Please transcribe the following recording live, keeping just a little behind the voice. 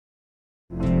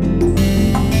Welcome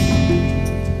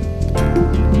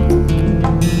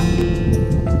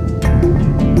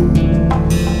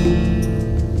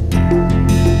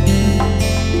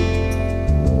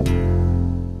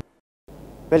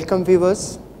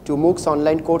viewers to MOOC's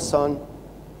online course on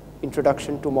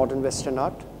Introduction to Modern Western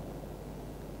Art.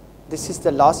 This is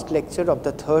the last lecture of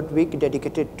the third week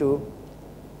dedicated to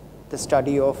the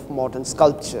study of modern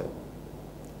sculpture.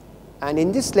 And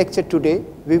in this lecture today,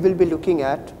 we will be looking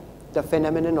at the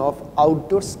phenomenon of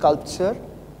outdoor sculpture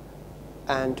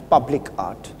and public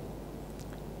art.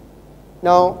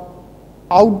 Now,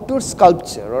 outdoor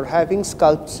sculpture or having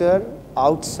sculpture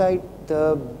outside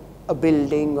a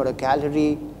building or a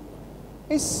gallery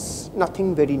is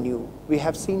nothing very new. We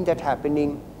have seen that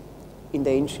happening in the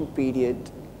ancient period.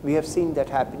 We have seen that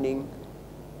happening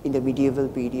in the medieval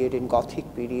period, in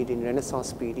Gothic period, in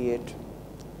Renaissance period.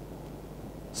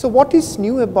 So what is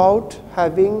new about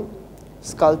having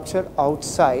sculpture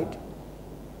outside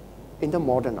in the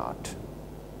modern art?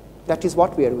 That is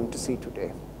what we are going to see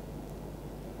today.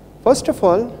 First of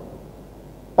all,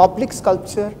 public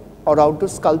sculpture or outdoor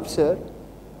sculpture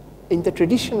in the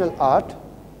traditional art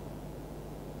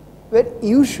were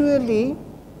usually,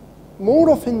 more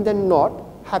often than not,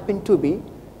 happened to be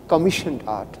commissioned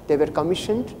art. They were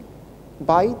commissioned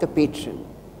by the patron,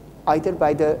 either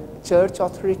by the church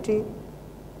authority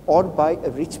or by a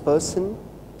rich person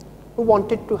who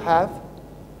wanted to have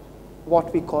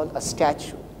what we call a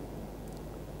statue.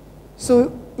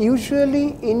 So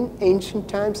usually in ancient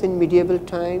times, in medieval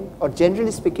time, or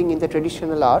generally speaking in the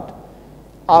traditional art,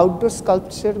 outdoor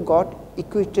sculpture got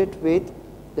equated with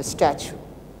the statue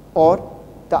or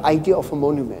the idea of a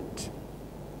monument.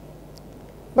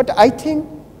 But I think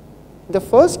the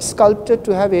first sculptor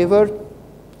to have ever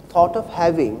thought of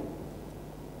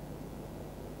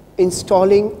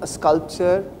installing a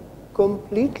sculpture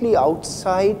completely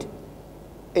outside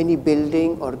any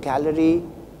building or gallery,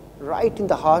 right in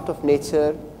the heart of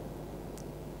nature,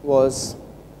 was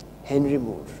Henry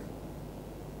Moore.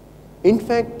 In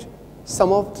fact,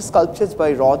 some of the sculptures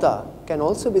by Rodin can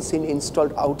also be seen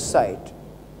installed outside,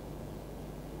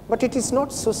 but it is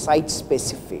not so site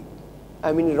specific.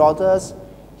 I mean, Rodin's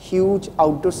huge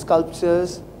outdoor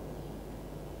sculptures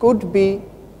could be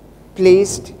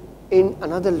placed in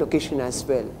another location as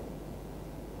well.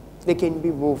 They can be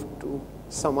moved to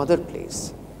some other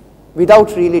place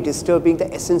without really disturbing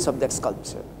the essence of that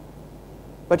sculpture.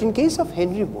 But in case of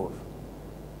Henry Moore,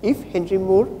 if Henry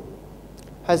Moore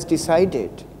has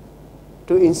decided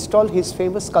to install his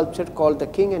famous sculpture called the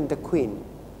King and the Queen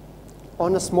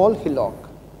on a small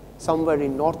hillock somewhere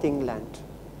in North England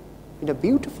in a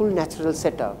beautiful natural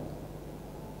setup,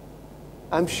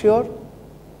 I am sure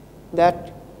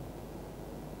that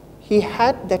he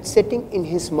had that setting in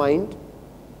his mind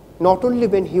not only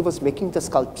when he was making the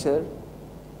sculpture,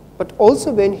 but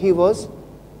also when he was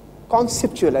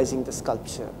conceptualizing the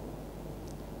sculpture.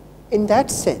 In that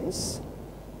sense,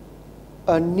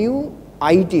 a new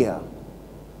idea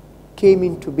came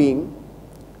into being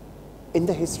in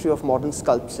the history of modern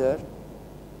sculpture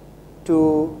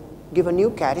to give a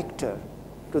new character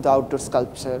to the outdoor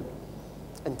sculpture,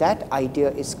 and that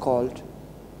idea is called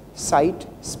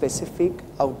site-specific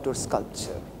outdoor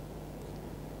sculpture.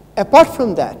 Apart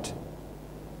from that,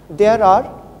 there are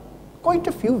quite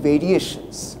a few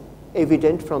variations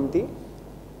evident from the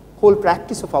whole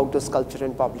practice of outdoor sculpture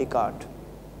and public art.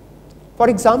 For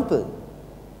example,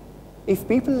 if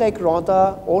people like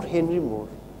Rodin or Henry Moore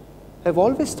have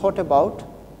always thought about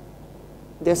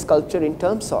their sculpture in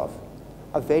terms of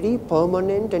a very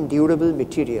permanent and durable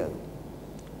material,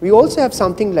 we also have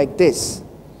something like this.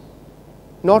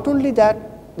 Not only that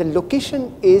the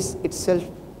location is itself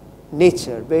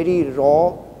nature, very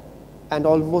raw and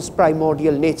almost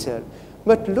primordial nature,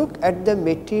 but look at the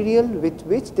material with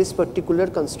which this particular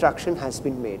construction has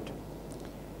been made.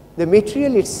 The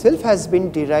material itself has been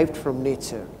derived from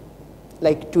nature,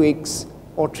 like twigs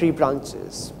or tree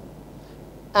branches,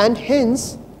 and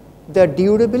hence the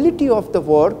durability of the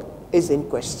work is in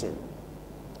question.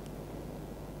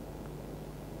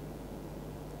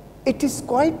 It is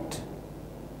quite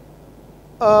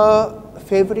a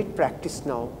favorite practice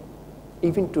now,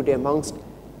 even today, amongst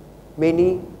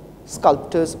many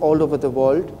sculptors all over the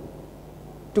world,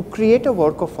 to create a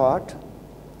work of art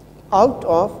out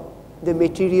of the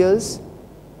materials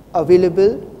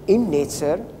available in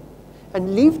nature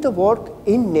and leave the work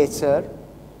in nature.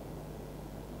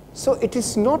 So it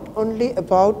is not only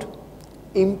about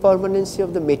impermanency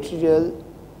of the material,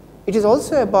 it is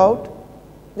also about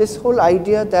this whole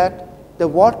idea that the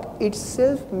work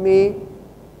itself may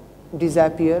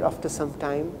disappear after some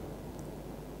time.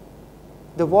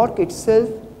 The work itself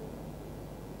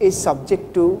is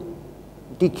subject to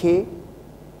decay,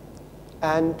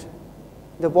 and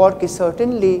the work is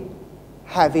certainly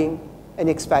having an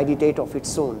expiry date of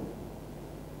its own.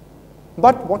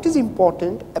 But what is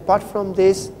important, apart from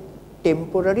this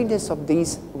temporariness of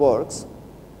these works,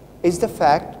 is the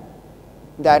fact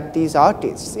that these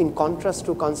artists, in contrast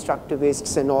to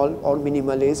constructivists and all, or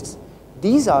minimalists,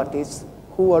 these artists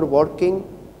who are working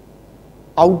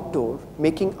outdoor,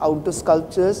 making outdoor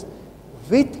sculptures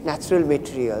with natural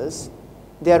materials,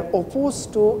 they are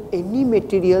opposed to any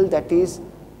material that is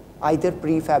either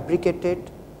prefabricated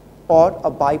or a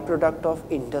byproduct of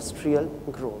industrial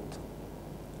growth.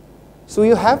 So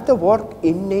you have the work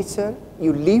in nature,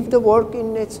 you leave the work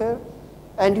in nature,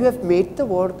 and you have made the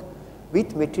work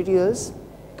with materials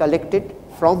collected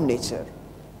from nature,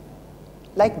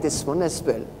 like this one as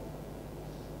well,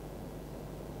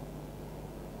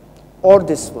 or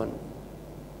this one.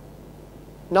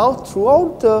 Now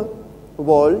throughout the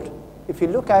world, if you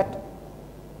look at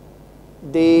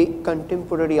the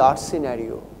contemporary art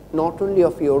scenario, not only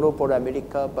of Europe or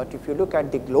America, but if you look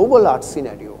at the global art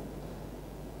scenario,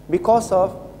 because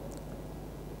of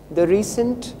the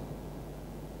recent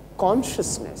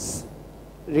consciousness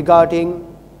regarding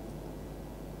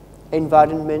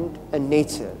environment and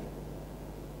nature,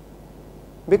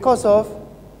 because of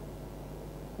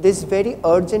this very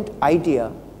urgent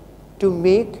idea to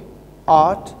make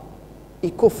art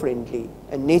eco-friendly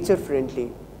and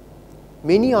nature-friendly,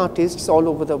 many artists all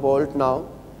over the world now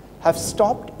have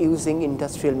stopped using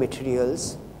industrial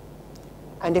materials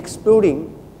and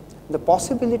exploring the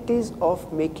possibilities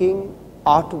of making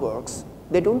artworks.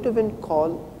 They don't even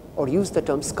call or use the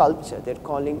term sculpture, they're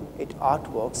calling it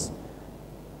artworks.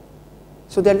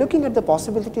 So they're looking at the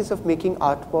possibilities of making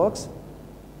artworks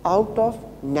out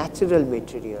of natural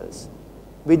materials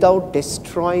without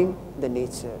destroying the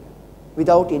nature,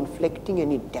 without inflicting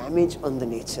any damage on the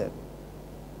nature.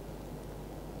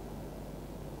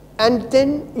 And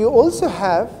then you also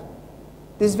have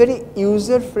this very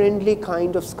user-friendly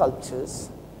kind of sculptures,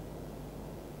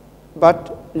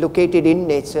 but located in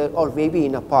nature or maybe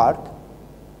in a park,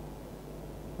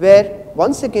 where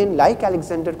once again, like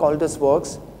Alexander Calder's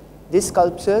works, these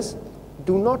sculptures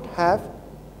do not have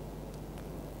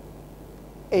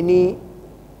any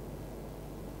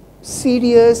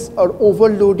serious or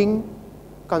overloading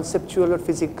conceptual or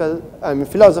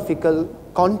philosophical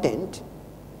content.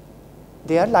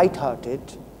 They are light-hearted,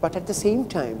 but at the same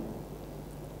time,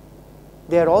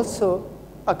 they are also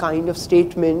a kind of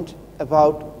statement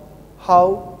about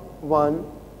how one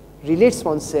relates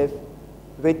oneself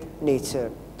with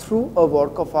nature through a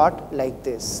work of art like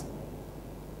this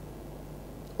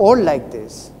or like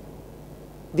this.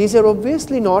 These are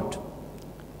obviously not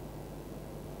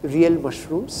real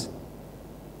mushrooms.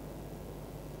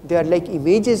 They are like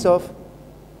images of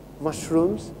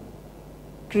mushrooms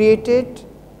created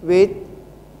with,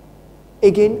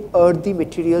 again, earthy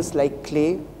materials like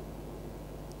clay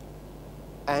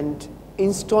and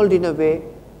installed in a way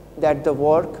that the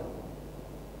work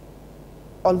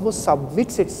almost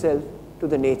submits itself to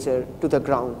the nature, to the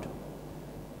ground.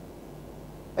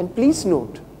 And please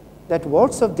note that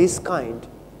works of this kind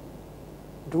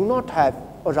do not have,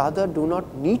 or rather do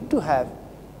not need to have,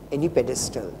 any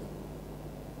pedestal.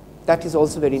 That is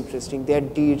also very interesting. They are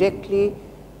directly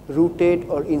rooted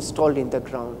or installed in the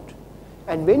ground.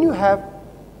 And when you have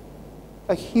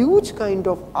a huge kind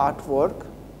of artwork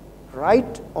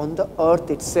right on the earth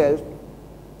itself,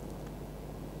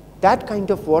 that kind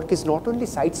of work is not only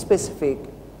site specific,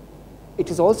 it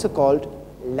is also called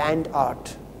land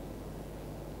art.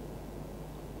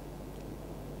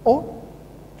 Or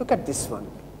look at this one.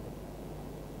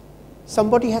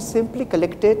 Somebody has simply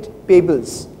collected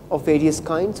pebbles of various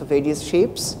kinds, of various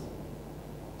shapes,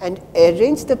 and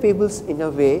arranged the pebbles in a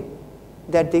way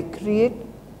that they create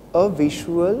a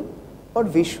visual or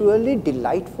visually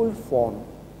delightful form.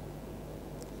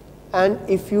 And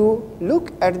if you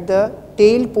look at the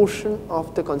tail portion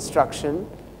of the construction,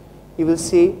 you will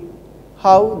see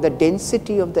how the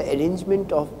density of the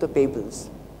arrangement of the pebbles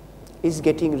is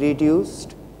getting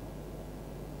reduced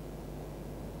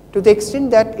to the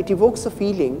extent that it evokes a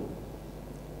feeling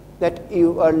that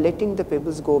you are letting the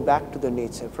pebbles go back to the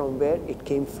nature from where it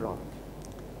came from.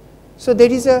 So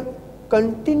there is a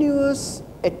continuous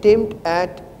attempt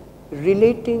at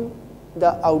relating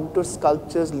the outdoor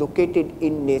sculptures located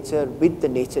in nature with the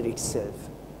nature itself.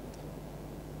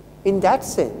 In that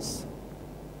sense,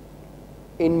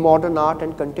 in modern art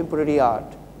and contemporary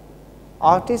art,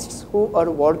 artists who are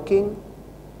working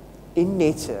in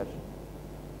nature,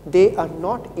 they are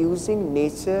not using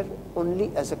nature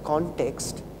only as a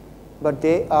context, but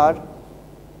they are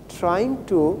trying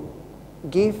to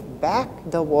gave back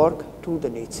the work to the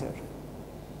nature.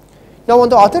 Now, on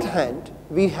the other hand,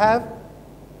 we have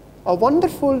a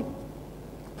wonderful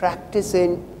practice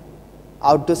in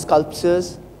outdoor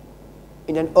sculptures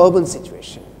in an urban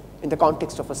situation, in the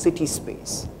context of a city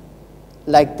space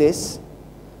like this.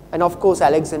 And of course,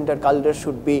 Alexander Calder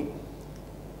should be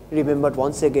remembered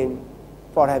once again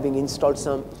for having installed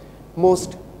some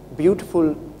most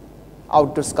beautiful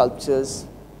outdoor sculptures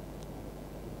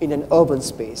in an urban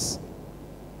space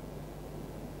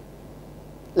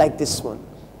like this one.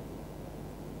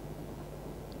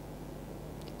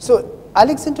 So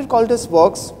Alexander Calder's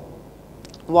works,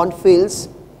 one feels,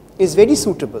 is very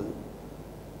suitable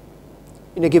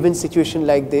in a given situation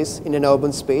like this in an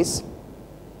urban space.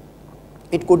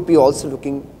 It could be also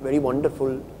looking very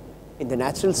wonderful in the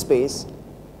natural space,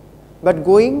 but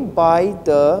going by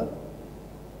the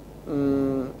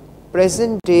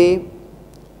present day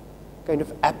kind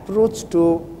of approach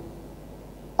to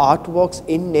artworks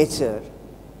in nature,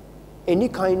 any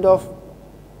kind of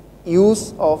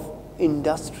use of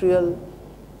industrial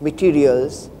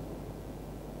materials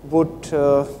would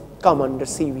come under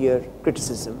severe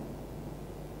criticism.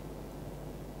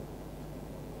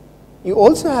 You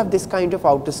also have this kind of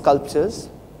outdoor sculptures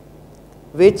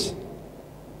which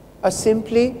are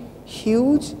simply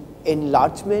huge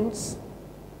enlargements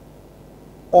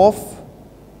of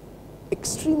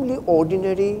extremely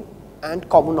ordinary and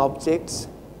common objects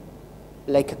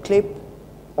like a clip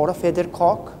or a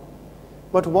feathercock,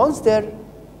 but once they are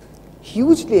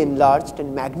hugely enlarged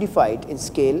and magnified in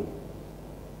scale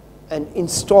and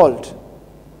installed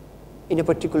in a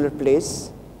particular place,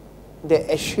 they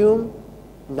assume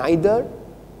neither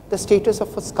the status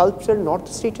of a sculpture nor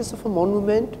the status of a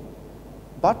monument,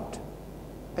 but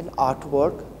an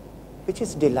artwork which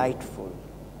is delightful.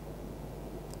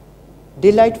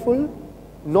 Delightful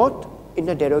not in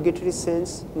a derogatory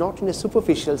sense, not in a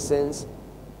superficial sense,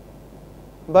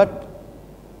 but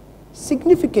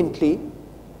significantly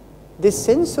this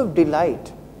sense of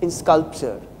delight in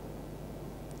sculpture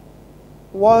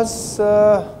was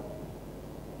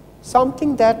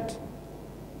something that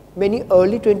many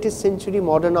early 20th century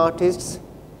modern artists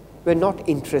were not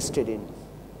interested in.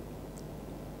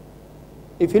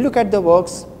 If you look at the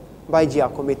works by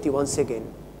Giacometti once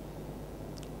again,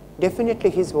 definitely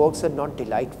his works are not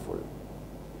delightful.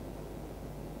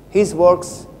 His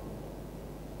works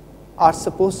are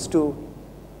supposed to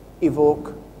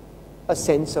evoke a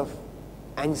sense of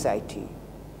anxiety,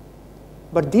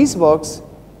 but these works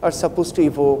are supposed to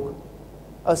evoke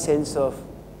a sense of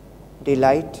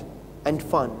delight and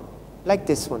fun, like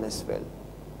this one as well.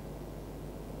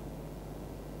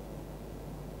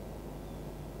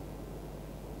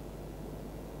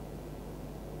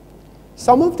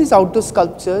 Some of these outdoor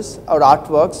sculptures or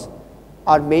artworks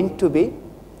are meant to be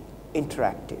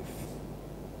interactive.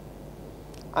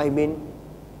 I mean,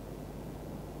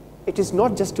 it is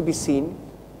not just to be seen,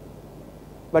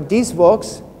 but these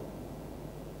works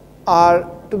are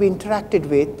to be interacted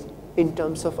with in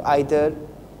terms of either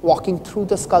walking through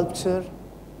the sculpture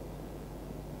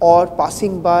or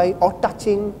passing by or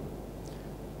touching,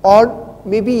 or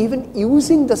maybe even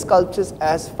using the sculptures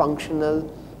as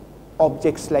functional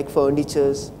objects like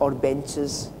furnitures or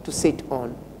benches to sit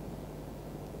on.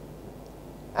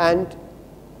 And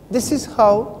this is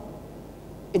how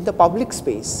in the public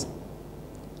space,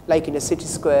 like in a city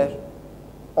square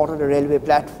or on a railway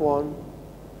platform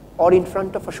or in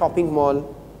front of a shopping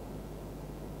mall,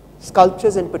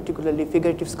 sculptures and particularly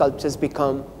figurative sculptures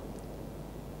become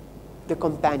the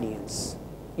companions,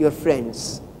 your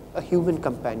friends, a human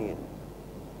companion.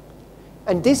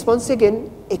 And this once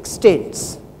again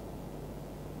extends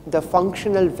the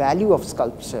functional value of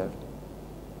sculpture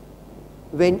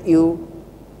when you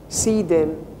see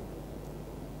them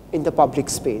in the public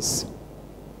space.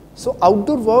 So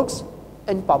outdoor works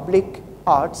and public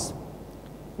arts,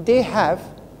 they have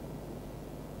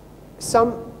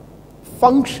some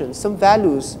functions, some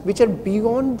values which are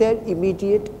beyond their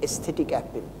immediate aesthetic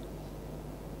appeal.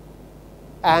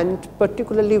 And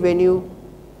particularly when you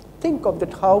think of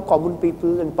that, how common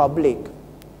people and public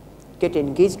get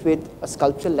engaged with a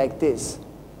sculpture like this,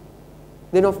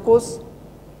 then of course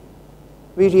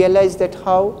we realize that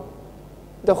how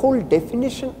the whole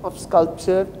definition of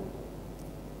sculpture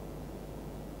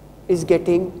is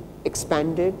getting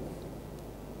expanded,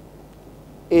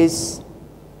 is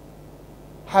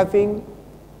having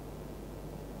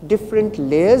different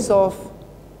layers of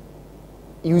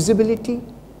usability,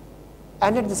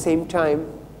 and at the same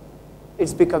time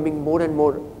it's becoming more and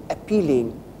more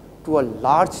appealing to a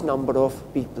large number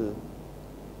of people,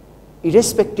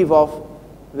 irrespective of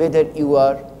whether you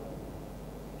are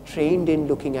trained in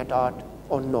looking at art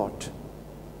or not.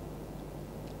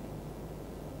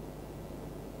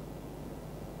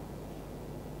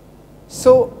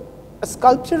 So, a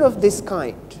sculpture of this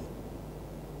kind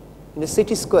in a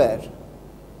city square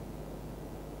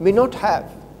may not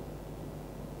have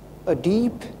a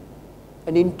deep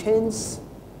and intense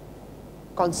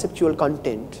conceptual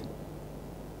content,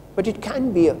 but it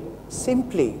can be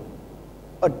simply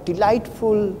a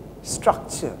delightful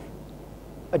structure,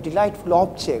 a delightful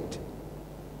object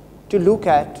to look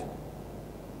at,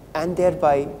 and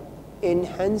thereby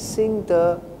enhancing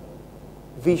the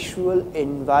visual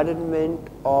environment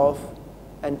of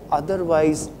an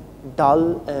otherwise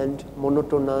dull and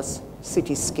monotonous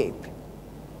cityscape.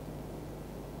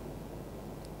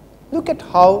 Look at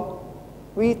how,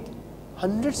 with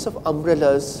hundreds of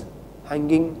umbrellas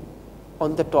hanging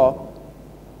on the top,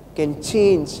 can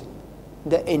change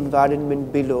the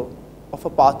environment below of a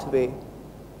pathway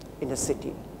in a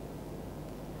city.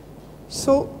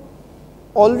 So,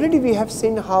 already we have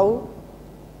seen how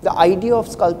the idea of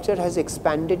sculpture has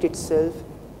expanded itself,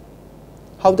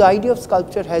 how the idea of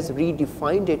sculpture has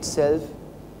redefined itself,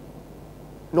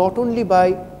 not only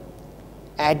by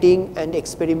adding and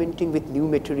experimenting with new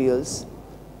materials,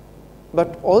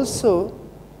 but also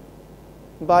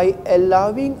by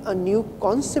allowing a new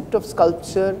concept of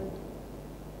sculpture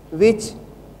which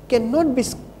cannot be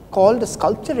called a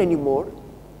sculpture anymore,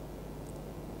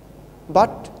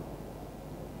 but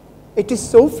it is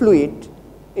so fluid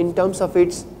in terms of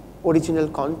its original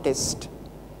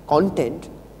content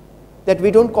that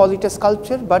we don't call it a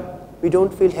sculpture, but we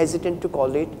don't feel hesitant to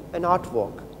call it an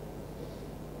artwork.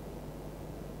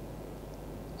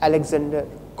 Alexander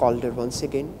Calder once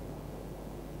again.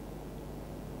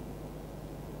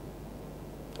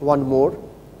 One more.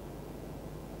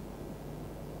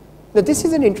 Now, this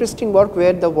is an interesting work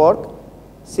where the work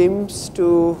seems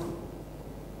to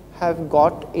have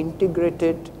got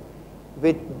integrated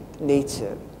with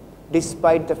nature,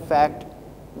 despite the fact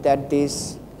that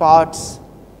these parts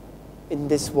in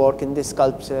this work, in this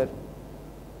sculpture,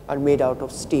 are made out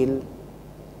of steel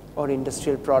or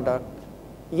industrial product,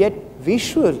 yet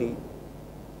visually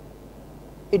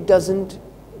it doesn't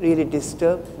really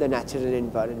disturb the natural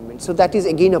environment. So, that is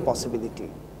again a possibility.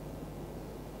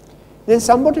 Then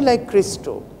somebody like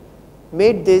Christo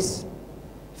made this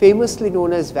famously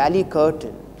known as Valley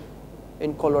Curtain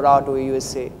in Colorado,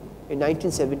 USA in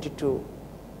 1972,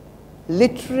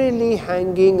 literally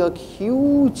hanging a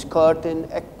huge curtain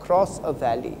across a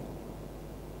valley.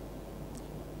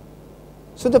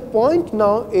 So, the point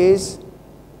now is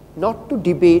not to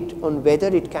debate on whether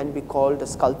it can be called a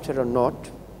sculpture or not.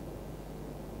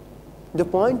 The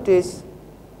point is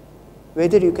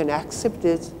whether you can accept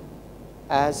this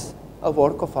as a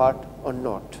work of art or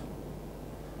not.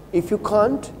 If you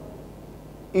can't,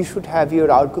 you should have your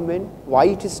argument why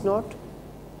it is not.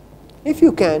 If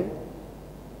you can,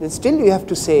 then still you have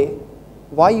to say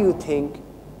why you think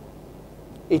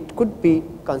it could be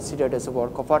considered as a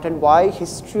work of art, and why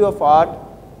history of art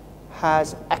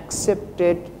has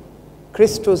accepted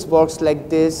Christo's works like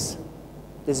this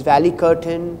Valley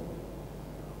Curtain,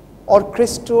 or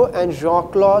Christo and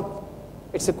Jean-Claude.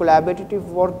 It's a collaborative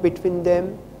work between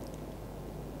them.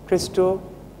 Christo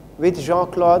with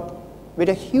Jean-Claude with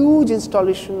a huge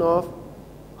installation of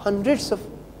hundreds of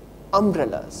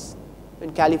umbrellas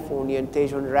in California and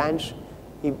Tejon Ranch.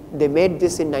 They made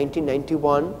this in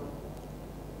 1991,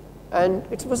 and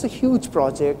it was a huge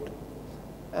project.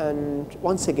 And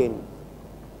once again,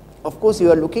 of course,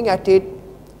 you are looking at it,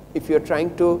 if you are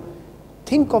trying to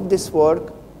think of this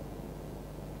work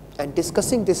and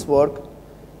discussing this work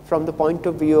from the point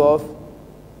of view of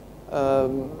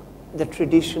the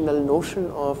traditional notion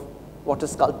of what a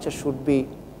sculpture should be,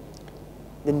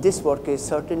 then this work is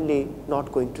certainly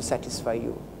not going to satisfy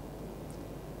you.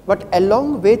 But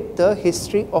along with the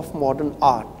history of modern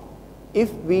art,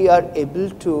 if we are able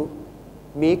to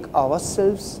make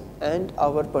ourselves and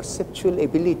our perceptual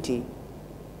ability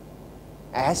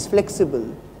as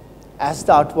flexible as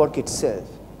the artwork itself,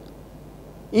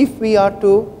 if we are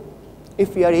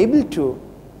able to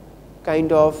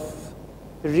kind of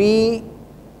redefine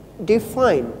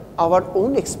our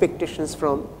own expectations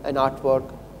from an artwork,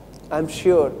 I am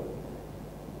sure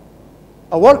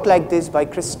a work like this by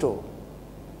Christo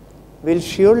will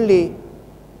surely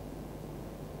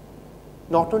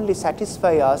not only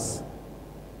satisfy us,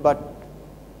 but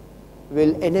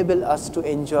will enable us to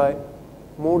enjoy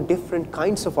more different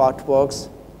kinds of artworks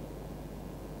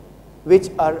which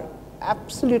are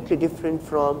absolutely different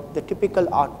from the typical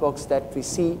artworks that we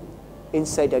see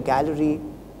inside a gallery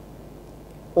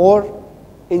or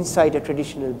inside a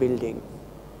traditional building.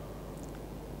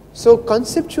 So,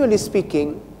 conceptually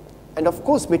speaking, and of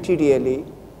course materially,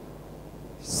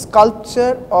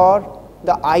 sculpture or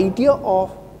the idea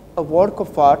of a work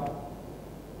of art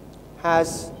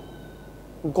has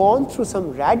gone through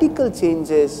some radical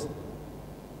changes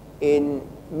in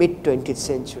mid-20th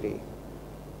century.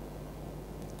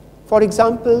 For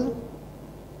example,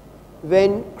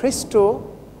 when Christo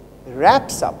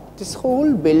wraps up this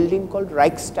whole building called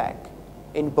Reichstag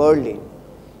in Berlin,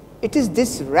 it is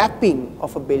this wrapping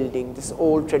of a building, this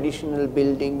old traditional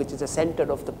building which is the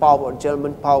center of the power,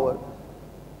 German power,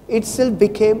 itself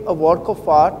became a work of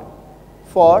art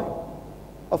for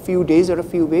a few days or a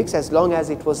few weeks, as long as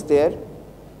it was there,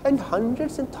 and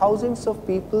hundreds and thousands of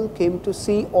people came to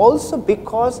see, also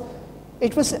because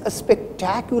it was a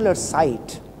spectacular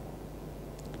sight.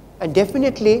 And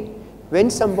definitely when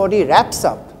somebody wraps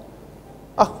up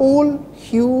a whole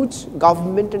huge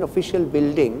government and official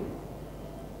building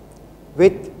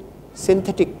with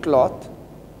synthetic cloth,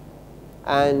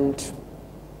 and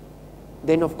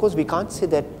then of course we can't say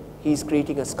that he is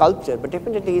creating a sculpture, but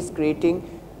definitely he is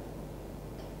creating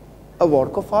a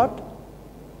work of art.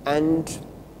 And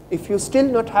if you're still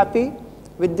not happy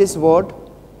with this word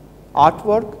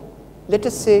artwork, let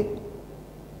us say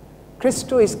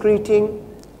Christo is creating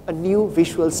a new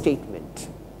visual statement,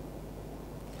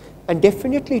 and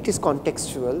definitely it is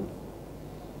contextual,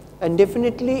 and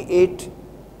definitely it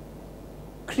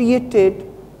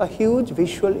created a huge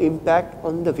visual impact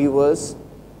on the viewers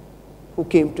who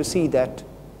came to see that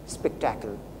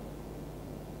spectacle.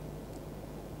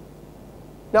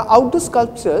 Now, outdoor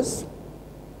sculptures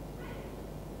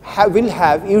will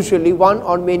have usually one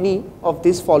or many of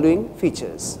these following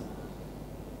features.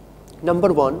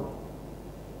 Number one,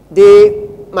 they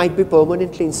might be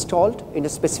permanently installed in a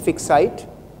specific site,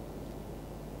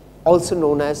 also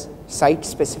known as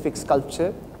site-specific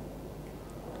sculpture.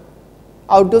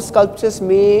 Outdoor sculptures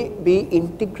may be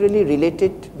integrally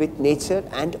related with nature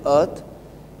and earth,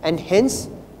 and hence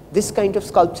this kind of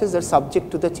sculptures are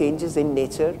subject to the changes in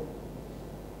nature.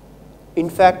 In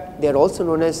fact, they are also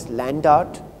known as land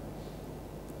art.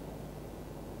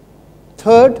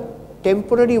 Third,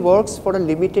 temporary works for a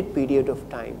limited period of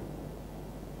time.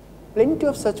 Plenty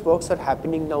of such works are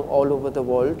happening now all over the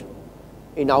world,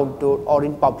 in outdoor or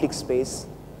in public space,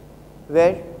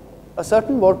 where a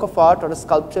certain work of art or a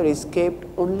sculpture is kept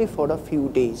only for a few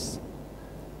days.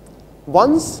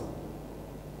 Once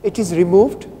it is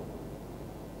removed,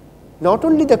 not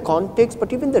only the context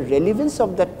but even the relevance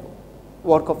of that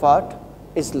work of art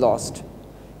is lost.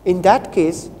 In that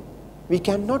case, we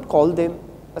cannot call them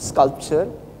a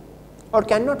sculpture, or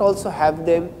cannot also have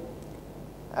them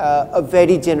a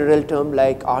very general term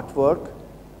like artwork.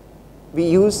 We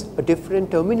use a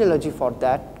different terminology for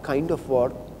that kind of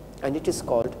work, and it is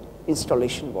called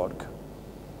installation work.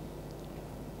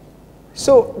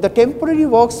 So, the temporary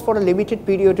works for a limited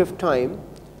period of time,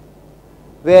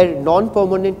 where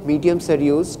non-permanent mediums are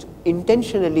used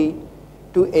intentionally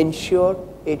to ensure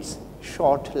its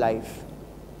short life.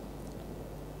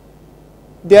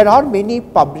 There are many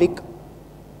public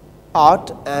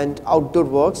art and outdoor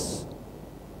works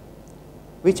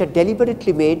which are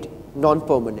deliberately made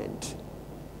non-permanent.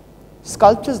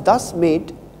 Sculptures thus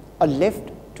made are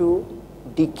left to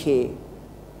decay,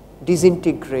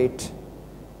 disintegrate,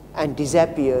 and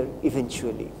disappear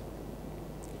eventually.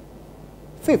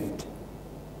 Fifth,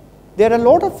 there are a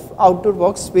lot of outdoor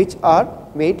works which are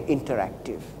made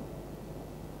interactive,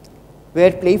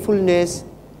 where playfulness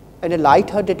and a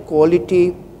light-hearted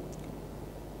quality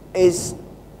is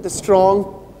the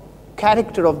strong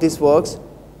character of these works,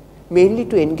 mainly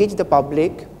to engage the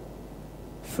public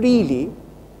freely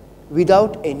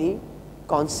without any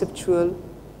conceptual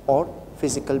or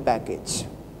physical baggage.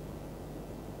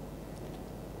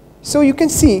 So, you can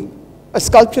see a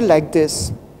sculpture like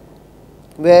this,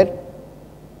 where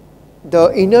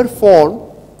the inner form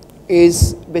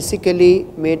is basically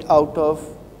made out of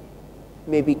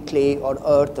maybe clay or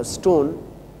earth or stone,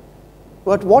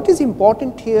 but what is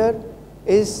important here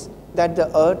is that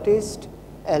the artist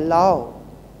allows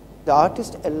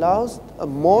a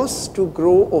moss to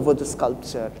grow over the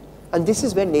sculpture, and this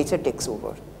is where nature takes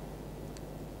over,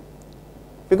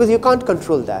 because you can't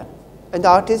control that, and the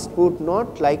artist would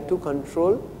not like to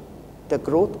control the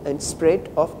growth and spread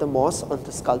of the moss on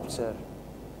the sculpture.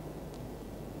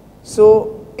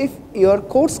 So, if your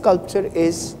core sculpture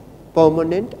is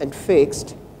permanent and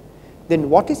fixed, then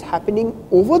what is happening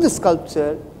over the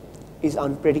sculpture is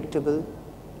unpredictable,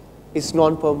 is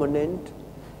non-permanent,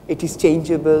 it is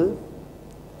changeable,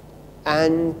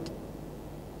 and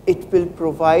it will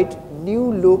provide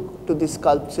new look to the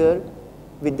sculpture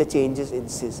with the changes in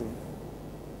season.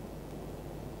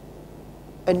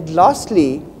 And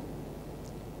lastly,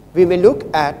 we may look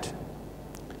at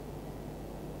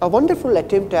a wonderful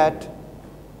attempt at,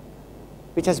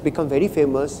 which has become very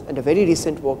famous, and a very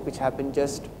recent work which happened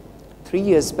just 3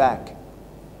 years back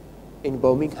in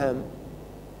Birmingham,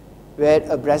 where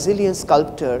a Brazilian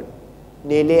sculptor,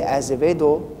 Nele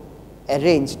Azevedo,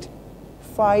 arranged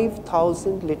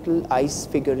 5,000 little ice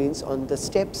figurines on the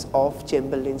steps of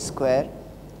Chamberlain Square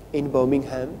in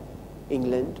Birmingham,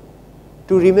 England,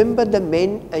 to remember the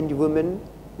men and women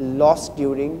lost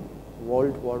during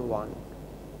World War I,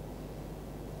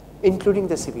 including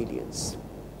the civilians.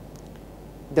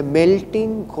 The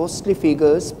melting, ghostly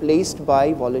figures placed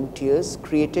by volunteers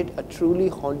created a truly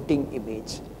haunting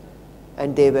image,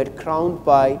 and they were crowned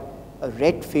by a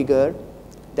red figure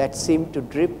that seemed to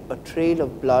drip a trail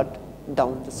of blood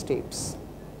down the steps.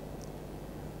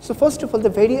 So first of all, the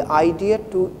very idea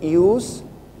to use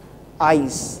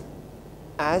ice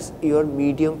as your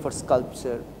medium for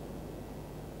sculpture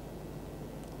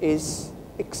is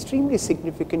extremely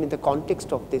significant in the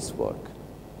context of this work.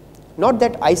 Not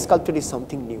that ice sculpture is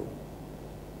something new.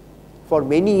 For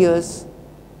many years,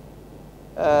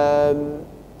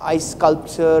 ice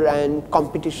sculpture and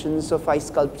competitions of ice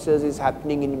sculptures is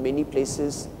happening in many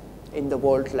places in the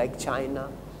world, like China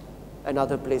and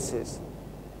other places.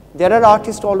 There are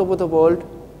artists all over the world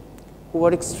who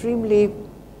are extremely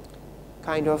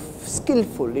kind of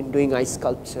skillful in doing ice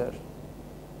sculpture.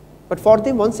 But for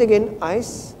them, once again,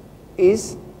 ice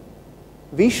is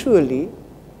visually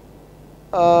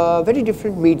a very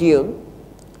different medium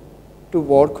to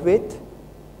work with,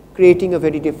 creating a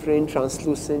very different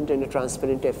translucent and a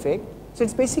transparent effect. So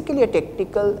it's basically a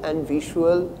technical and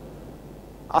visual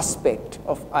aspect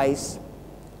of ice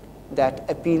that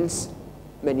appeals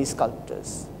many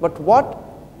sculptors. But what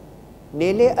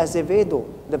Nele Azevedo,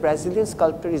 the Brazilian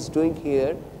sculptor, is doing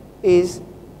here is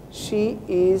she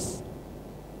is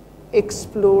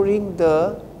exploring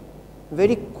the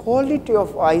very quality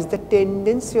of ice, the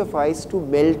tendency of ice to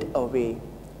melt away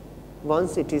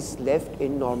once it is left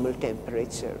in normal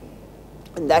temperature.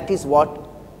 And that is what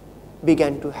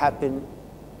began to happen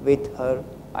with her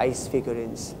ice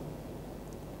figurines.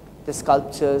 The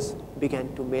sculptures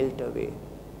began to melt away.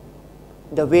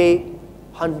 The way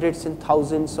hundreds and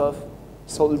thousands of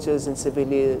soldiers and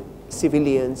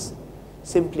civilians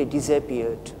simply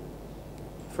disappeared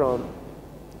from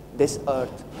this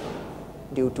earth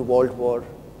due to World War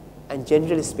and,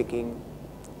 generally speaking,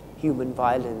 human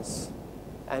violence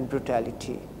and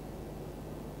brutality.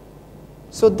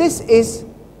 So this is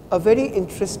a very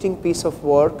interesting piece of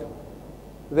work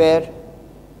where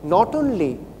not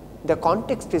only the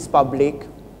context is public,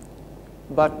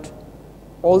 but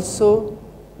also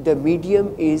the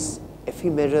medium is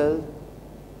ephemeral.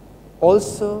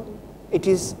 Also, it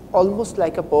is almost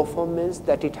like a performance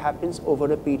that it happens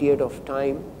over a period of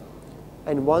time,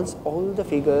 and once all the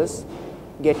figures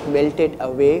get melted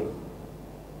away,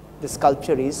 the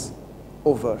sculpture is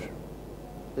over,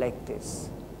 like this.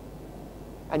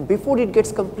 And before it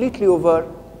gets completely over,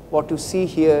 what you see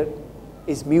here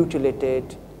is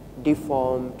mutilated,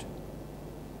 deformed,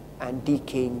 and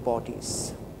decaying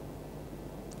bodies.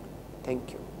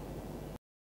 Thank you.